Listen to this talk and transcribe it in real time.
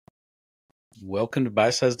Welcome to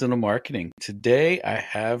Bite-Sized Dental Marketing. Today I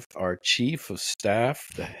have our Chief of Staff,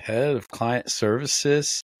 the Head of Client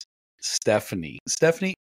Services, Stephanie.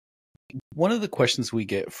 Stephanie, one of the questions we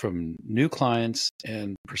get from new clients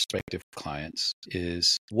and prospective clients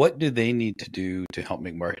is, what do they need to do to help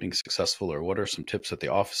make marketing successful, or what are some tips that the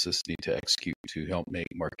offices need to execute to help make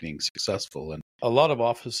marketing successful? And a lot of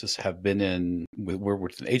offices have been we're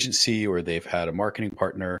with an agency or they've had a marketing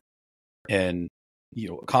partner, and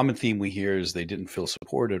a common theme we hear is they didn't feel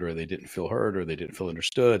supported, or they didn't feel heard, or they didn't feel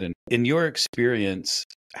understood. And in your experience,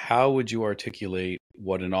 how would you articulate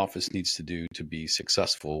what an office needs to do to be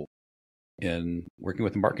successful in working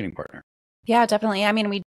with a marketing partner? Yeah, definitely. I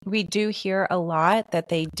mean, we do hear a lot that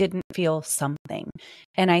they didn't feel something.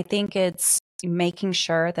 And I think it's making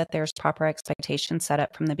sure that there's proper expectations set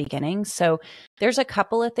up from the beginning. So there's a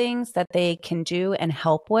couple of things that they can do and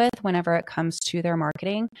help with whenever it comes to their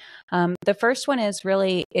marketing. The first one is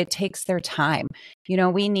really, it takes their time.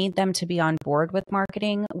 We need them to be on board with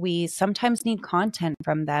marketing. We sometimes need content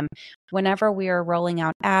from them. Whenever we are rolling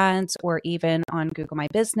out ads or even on Google My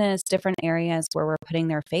Business, different areas where we're putting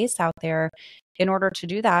their face out there, in order to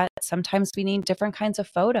do that, sometimes we need different kinds of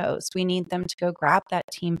photos. We need them to go grab that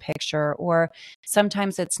team picture, or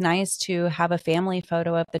sometimes it's nice to have a family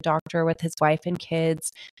photo of the doctor with his wife and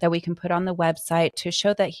kids that we can put on the website to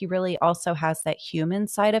show that he really also has that human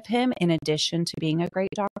side of him in addition to being a great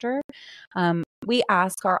doctor. We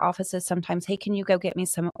ask our offices sometimes, hey, can you go get me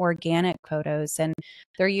some organic photos? And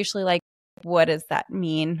they're usually like, what does that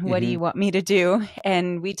mean? What do you want me to do?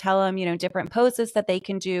 And we tell them, different poses that they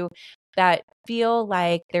can do that feel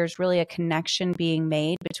like there's really a connection being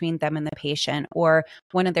made between them and the patient, or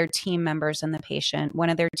one of their team members and the patient,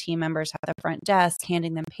 one of their team members at the front desk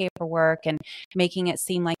handing them paperwork and making it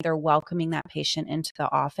seem like they're welcoming that patient into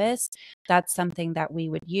the office. That's something that we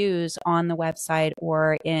would use on the website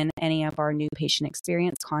or in any of our new patient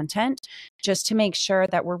experience content, just to make sure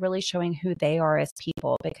that we're really showing who they are as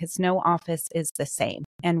people, because no office is the same.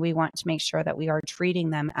 And we want to make sure that we are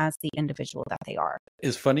treating them as the individual that they are.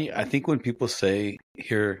 It's funny. I think when people say,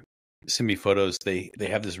 here, send me photos, they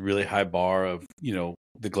have this really high bar of,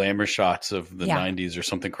 the glamour shots of the 90s or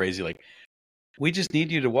something crazy. Like, we just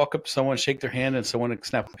need you to walk up to someone, shake their hand, and someone can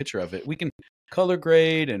snap a picture of it. We can color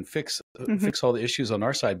grade and fix all the issues on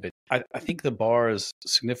our side. But I think the bar is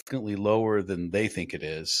significantly lower than they think it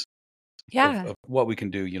is. Of what we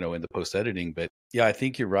can do, in the post editing. But yeah, I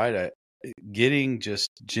think you're right. Getting just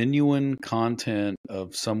genuine content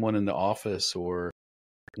of someone in the office, or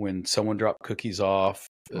when someone dropped cookies off,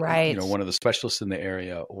 one of the specialists in the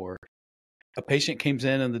area, or a patient came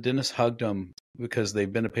in and the dentist hugged them because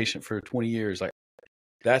they've been a patient for 20 years. Like,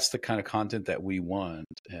 that's the kind of content that we want,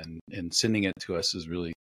 and sending it to us is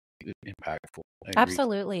really impactful.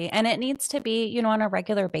 Absolutely. And it needs to be, on a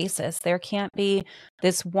regular basis. There can't be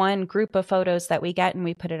this one group of photos that we get and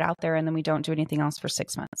we put it out there and then we don't do anything else for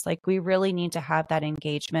 6 months. Like, we really need to have that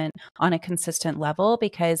engagement on a consistent level,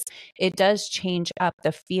 because it does change up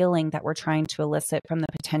the feeling that we're trying to elicit from the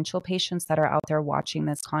potential patients that are out there watching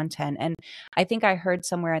this content. And I think I heard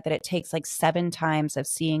somewhere that it takes like 7 times of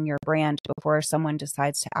seeing your brand before someone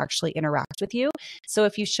decides to actually interact with you. So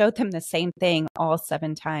if you showed them the same thing all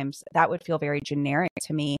 7 times, that would feel very generic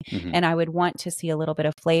to me. And I would want to see a little bit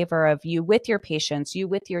of flavor of you with your patients, you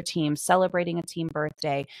with your team, celebrating a team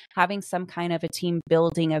birthday, having some kind of a team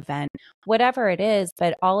building event, whatever it is.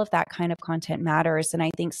 But all of that kind of content matters. And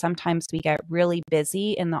I think sometimes we get really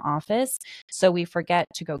busy in the office, so we forget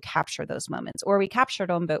to go capture those moments, or we captured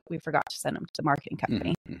them, but we forgot to send them to the marketing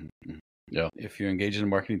company. Yeah. If you're engaged in a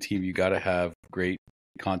marketing team, you got to have great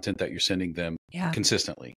content that you're sending them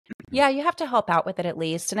consistently. Yeah, you have to help out with it at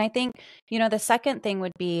least. And I think, the second thing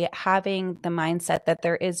would be having the mindset that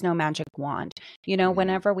there is no magic wand.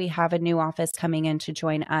 Whenever we have a new office coming in to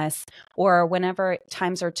join us, or whenever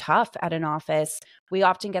times are tough at an office, we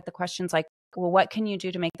often get the questions like, well, what can you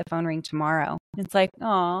do to make the phone ring tomorrow? It's like,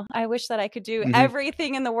 oh, I wish that I could do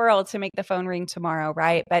everything in the world to make the phone ring tomorrow,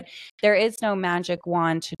 right? But there is no magic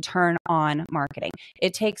wand to turn on marketing.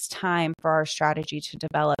 It takes time for our strategy to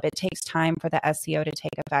develop. It takes time for the SEO to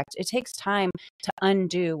take effect. It takes time to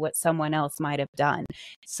undo what someone else might have done.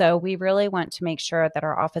 So we really want to make sure that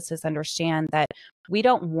our offices understand that we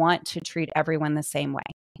don't want to treat everyone the same way.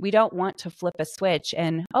 we don't want to flip a switch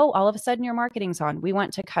and, oh, all of a sudden your marketing's on. We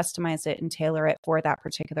want to customize it and tailor it for that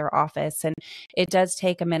particular office. And it does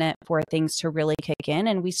take a minute for things to really kick in,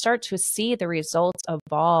 and we start to see the results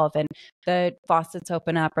evolve and the faucets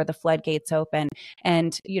open up or the floodgates open.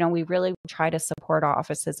 And, we really try to support our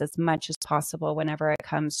offices as much as possible whenever it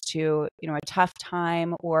comes to, a tough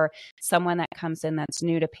time or someone that comes in that's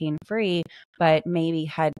new to pain free, but maybe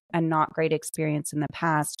had a not great experience in the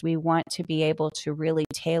past. We want to be able to really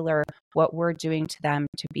tailor what we're doing to them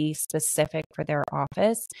to be specific for their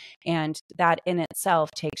office. And that in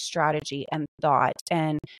itself takes strategy and thought.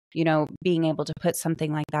 And, being able to put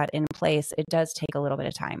something like that in place, it does take a little bit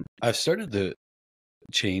of time. I've started to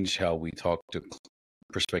change how we talk to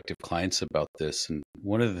prospective clients about this. And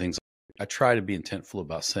one of the things I try to be intentful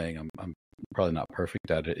about saying, I'm probably not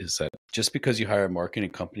perfect at it, is that just because you hire a marketing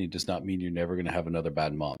company does not mean you're never going to have another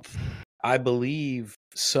bad month. I believe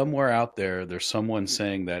somewhere out there, there's someone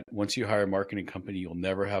saying that once you hire a marketing company, you'll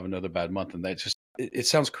never have another bad month. And that just, it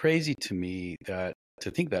sounds crazy to me to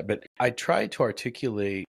think that, but I try to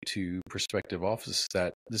articulate to prospective offices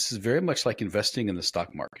that this is very much like investing in the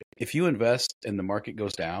stock market. If you invest and the market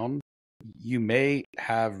goes down, you may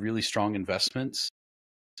have really strong investments,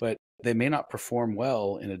 but they may not perform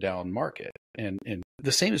well in a down market. And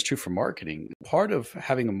the same is true for marketing. Part of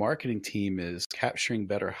having a marketing team is capturing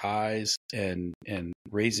better highs and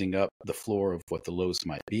raising up the floor of what the lows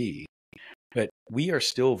might be. But we are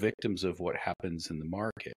still victims of what happens in the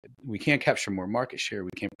market. We can't capture more market share. We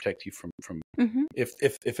can't protect you from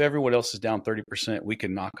if everyone else is down 30%, we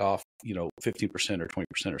can knock off, 15% or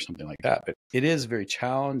 20% or something like that. But it is very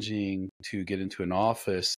challenging to get into an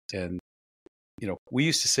office. And, we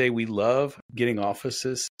used to say we love getting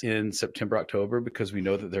offices in September, October, because we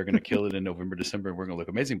know that they're going to kill it in November, December, and we're going to look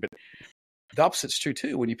amazing. But the opposite's true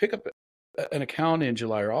too. When you pick up an account in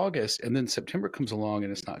July or August, and then September comes along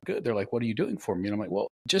and it's not good, they're like, what are you doing for me? And I'm like, well,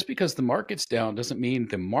 just because the market's down doesn't mean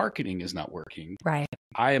the marketing is not working. Right.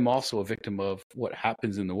 I am also a victim of what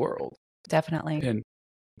happens in the world. Definitely. And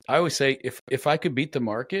I always say, if I could beat the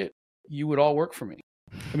market, you would all work for me.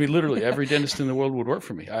 I mean, literally every dentist in the world would work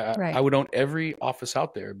for me. I would own every office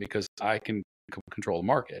out there because I can control the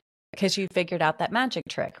market. Because you figured out that magic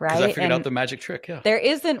trick, right? Because I figured out the magic trick, yeah. There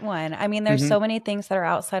isn't one. I mean, there's so many things that are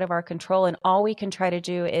outside of our control, and all we can try to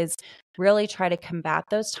do is really try to combat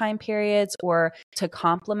those time periods or to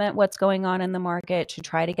complement what's going on in the market, to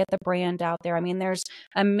try to get the brand out there. I mean, there's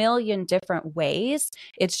a million different ways.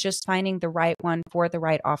 It's just finding the right one for the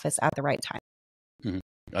right office at the right time.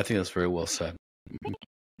 I think that's very well said.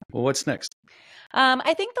 Well, what's next?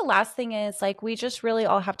 I think the last thing is we just really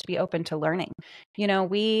all have to be open to learning.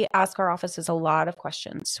 We ask our offices a lot of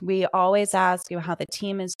questions. We always ask how the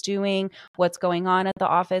team is doing, what's going on at the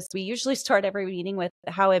office. We usually start every meeting with,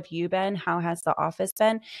 how have you been? How has the office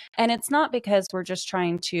been? And it's not because we're just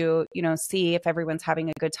trying to, see if everyone's having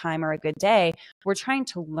a good time or a good day. We're trying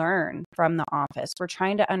to learn from the office. We're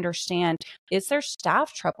trying to understand, is there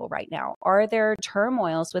staff trouble right now? Are there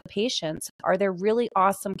turmoils with patients? Are there really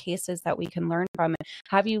awesome cases that we can learn from?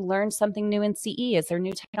 Have you learned something new in CE? Is there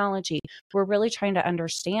new technology? We're really trying to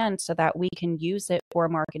understand so that we can use it for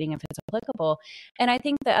marketing if it's applicable. And I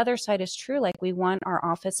think the other side is true. We want our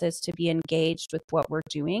offices to be engaged with what we're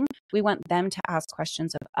doing. We want them to ask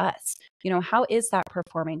questions of us. How is that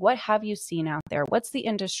performing? What have you seen out there? What's the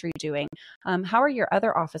industry doing? How are your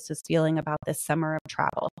other offices feeling about this summer of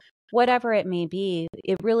travel? Whatever it may be,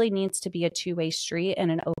 it really needs to be a two-way street and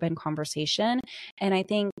an open conversation. And I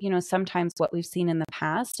think, sometimes what we've seen in the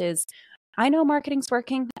past is, I know marketing's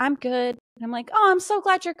working. I'm good. And I'm like, oh, I'm so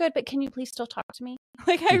glad you're good, but can you please still talk to me?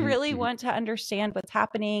 I really want to understand what's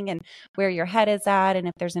happening and where your head is at and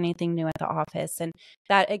if there's anything new at the office. And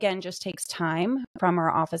that, again, just takes time from our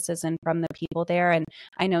offices and from the people there. And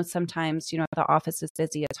I know sometimes, if the office is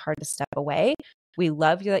busy, it's hard to step away. We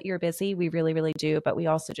love you that you're busy. We really, really do. But we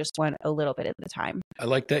also just want a little bit at the time. I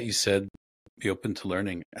like that you said be open to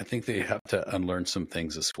learning. I think they have to unlearn some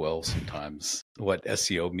things as well sometimes. What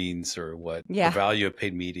SEO means or what the value of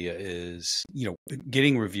paid media is,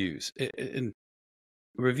 getting reviews. And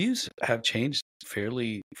reviews have changed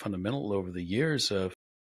fairly fundamental over the years. Of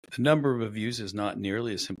the number of reviews is not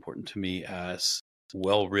nearly as important to me as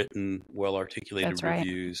well-written, well-articulated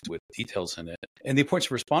reviews with details in it. And the importance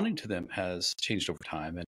of responding to them has changed over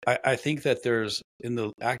time. And I think that there's, in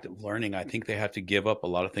the act of learning, I think they have to give up a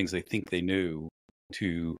lot of things they think they knew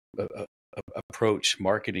to approach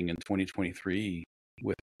marketing in 2023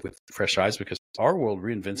 with fresh eyes, because our world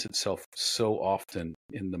reinvents itself so often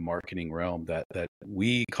in the marketing realm that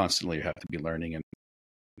we constantly have to be learning. And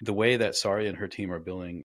the way that Sari and her team are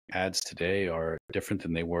building ads today are different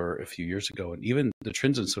than they were a few years ago. And even the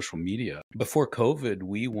trends in social media. Before COVID,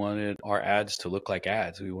 we wanted our ads to look like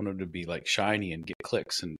ads. We wanted them to be like shiny and get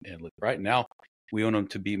clicks. And right now, we want them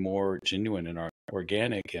to be more genuine and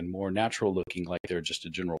organic and more natural looking, like they're just a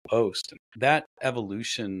general post. And that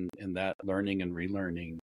evolution and that learning and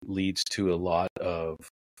relearning leads to a lot of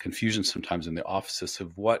confusion sometimes in the offices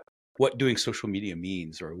of what doing social media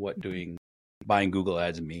means, or what doing buying Google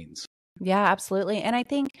ads means. Yeah, absolutely. And I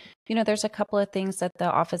think, there's a couple of things that the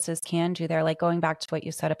offices can do there. Like going back to what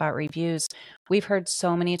you said about reviews, we've heard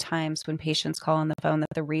so many times when patients call on the phone that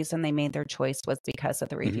the reason they made their choice was because of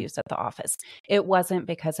the reviews at the office. It wasn't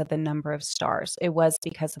because of the number of stars, it was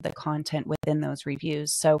because of the content within those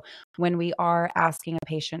reviews. So when we are asking a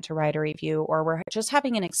patient to write a review, or we're just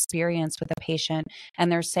having an experience with a patient and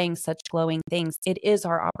they're saying such glowing things, it is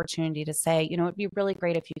our opportunity to say, it'd be really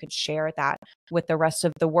great if you could share that with the rest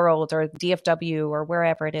of the world, or DFW, or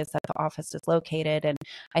wherever it is that the office is located. And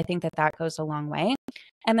I think that that goes a long way.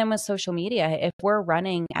 And then with social media, if we're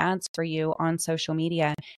running ads for you on social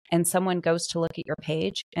media and someone goes to look at your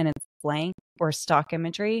page and it's blank or stock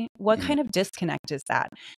imagery, what kind of disconnect is that?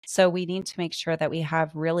 So we need to make sure that we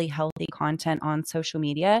have really healthy content on social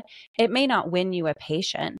media. It may not win you a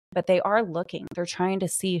patient, but they are looking. They're trying to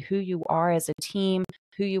see who you are as a team,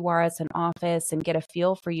 who you are as an office, and get a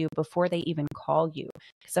feel for you before they even call you.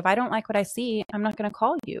 Because if I don't like what I see, I'm not going to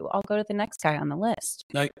call you. I'll go to the next guy on the list.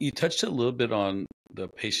 Now, you touched a little bit on the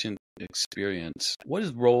patient experience. What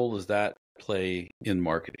role does that play in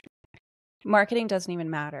marketing? Marketing doesn't even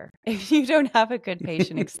matter if you don't have a good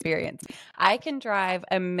patient experience. I can drive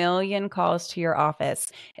a million calls to your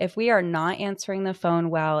office. If we are not answering the phone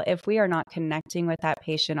well, if we are not connecting with that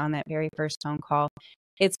patient on that very first phone call,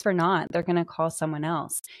 it's for naught. They're going to call someone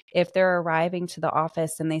else. If they're arriving to the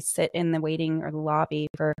office and they sit in the waiting or the lobby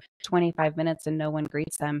for 25 minutes and no one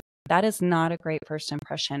greets them, that is not a great first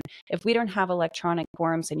impression. If we don't have electronic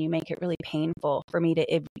forms and you make it really painful for me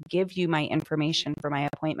to give you my information for my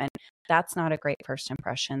appointment, that's not a great first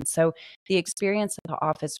impression. So the experience at the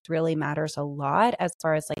office really matters a lot, as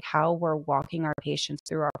far as like how we're walking our patients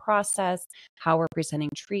through our process, how we're presenting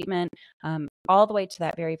treatment, all the way to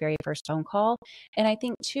that very, very first phone call. And I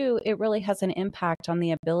think too, it really has an impact on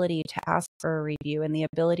the ability to ask for a review and the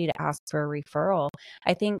ability to ask for a referral.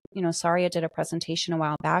 I think, Saria did a presentation a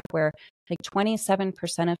while back where like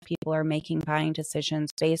 27% of people are making buying decisions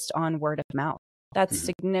based on word of mouth. That's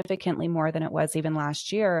significantly more than it was even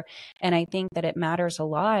last year. And I think that it matters a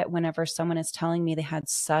lot whenever someone is telling me they had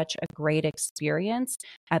such a great experience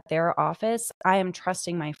at their office. I am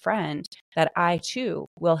trusting my friend that I too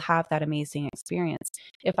will have that amazing experience.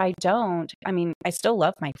 If I don't, I still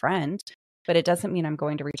love my friend, but it doesn't mean I'm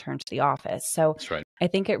going to return to the office. So That's right. I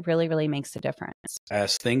think it really, really makes a difference.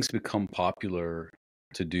 As things become popular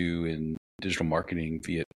to do in digital marketing,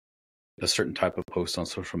 via a certain type of post on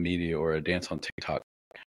social media or a dance on TikTok,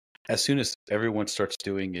 as soon as everyone starts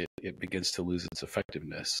doing it, it begins to lose its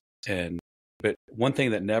effectiveness. But one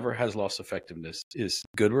thing that never has lost effectiveness is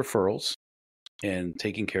good referrals and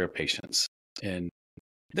taking care of patients. And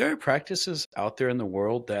there are practices out there in the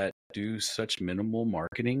world that do such minimal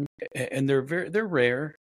marketing, and they're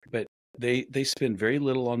rare, but they spend very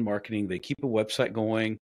little on marketing. They keep a website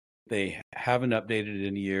going. They haven't updated it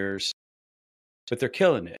in years, but they're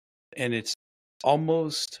killing it. And it's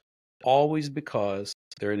almost always because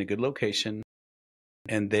they're in a good location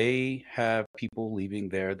and they have people leaving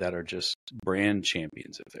there that are just brand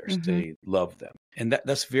champions of theirs. They love them. And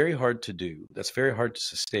that's very hard to do. That's very hard to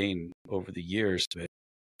sustain over the years. But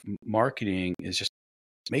marketing is just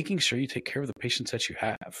making sure you take care of the patients that you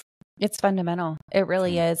have. It's fundamental. It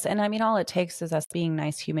really is. And all it takes is us being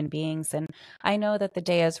nice human beings. And I know that the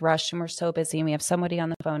day is rushed and we're so busy and we have somebody on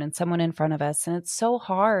the phone and someone in front of us. And it's so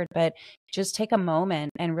hard, but just take a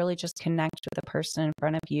moment and really just connect with the person in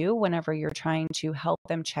front of you whenever you're trying to help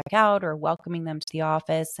them check out or welcoming them to the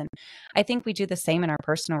office. And I think we do the same in our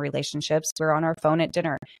personal relationships. We're on our phone at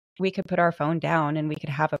dinner. We could put our phone down and we could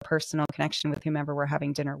have a personal connection with whomever we're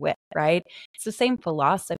having dinner with, right? It's the same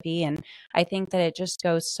philosophy. And I think that it just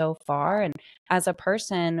goes so far. And as a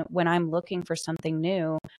person, when I'm looking for something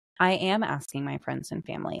new, I am asking my friends and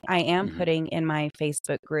family. I am putting in my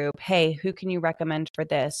Facebook group, hey, who can you recommend for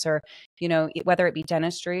this? Or, whether it be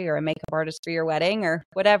dentistry or a makeup artist for your wedding or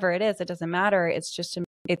whatever it is, it doesn't matter.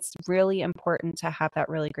 It's really important to have that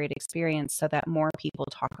really great experience so that more people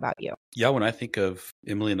talk about you. Yeah, when I think of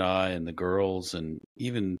Emily and I and the girls, and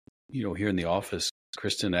even, here in the office,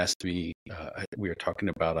 Kristen asked me, we were talking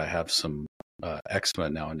about, I have some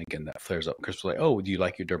eczema now and again that flares up. Kristen was like, oh, do you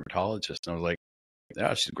like your dermatologist? And I was like,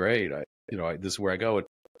 yeah, she's great. This is where I go. And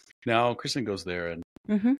now Kristen goes there and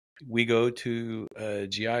Mm-hmm. We go to a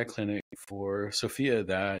GI clinic for Sophia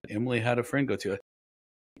that Emily had a friend go to.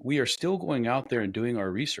 We are still going out there and doing our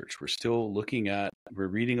research. We're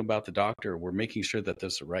reading about the doctor. We're making sure that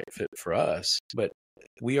that's the right fit for us. But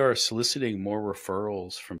we are soliciting more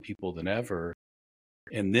referrals from people than ever.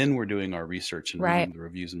 And then we're doing our research and reading the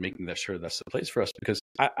reviews and making sure that's the place for us. Because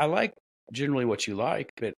I like generally what you like,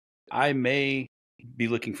 but I may be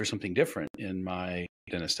looking for something different in my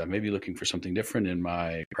dentist. I may be looking for something different in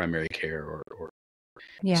my primary care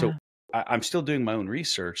so I'm still doing my own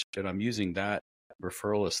research, but I'm using that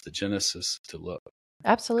referral as the genesis to look.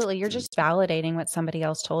 Absolutely. You're just validating what somebody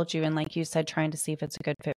else told you. And like you said, trying to see if it's a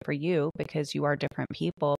good fit for you because you are different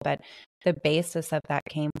people. But the basis of that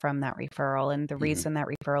came from that referral. And the reason that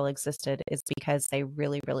referral existed is because they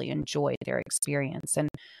really, really enjoyed their experience. And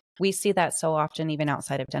we see that so often, even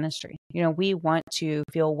outside of dentistry. You know, we want to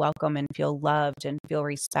feel welcome and feel loved and feel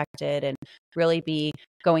respected and really be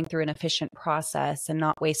going through an efficient process and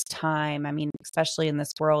not waste time. I mean, especially in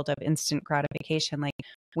this world of instant gratification, like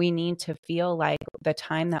we need to feel like the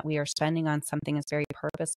time that we are spending on something is very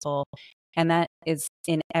purposeful. And that is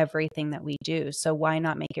in everything that we do. So why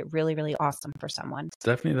not make it really, really awesome for someone?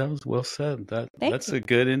 Stephanie, that was well said. That's a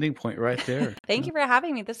good ending point right there. Thank you for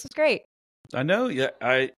having me. This was great. I know. Yeah,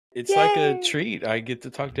 it's like a treat. I get to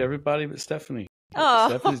talk to everybody but Stephanie. Oh,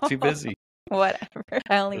 Stephanie's too busy. Whatever.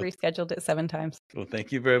 I only rescheduled it 7 times. Well,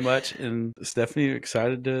 thank you very much. And Stephanie,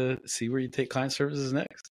 excited to see where you take client services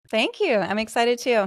next. Thank you. I'm excited too.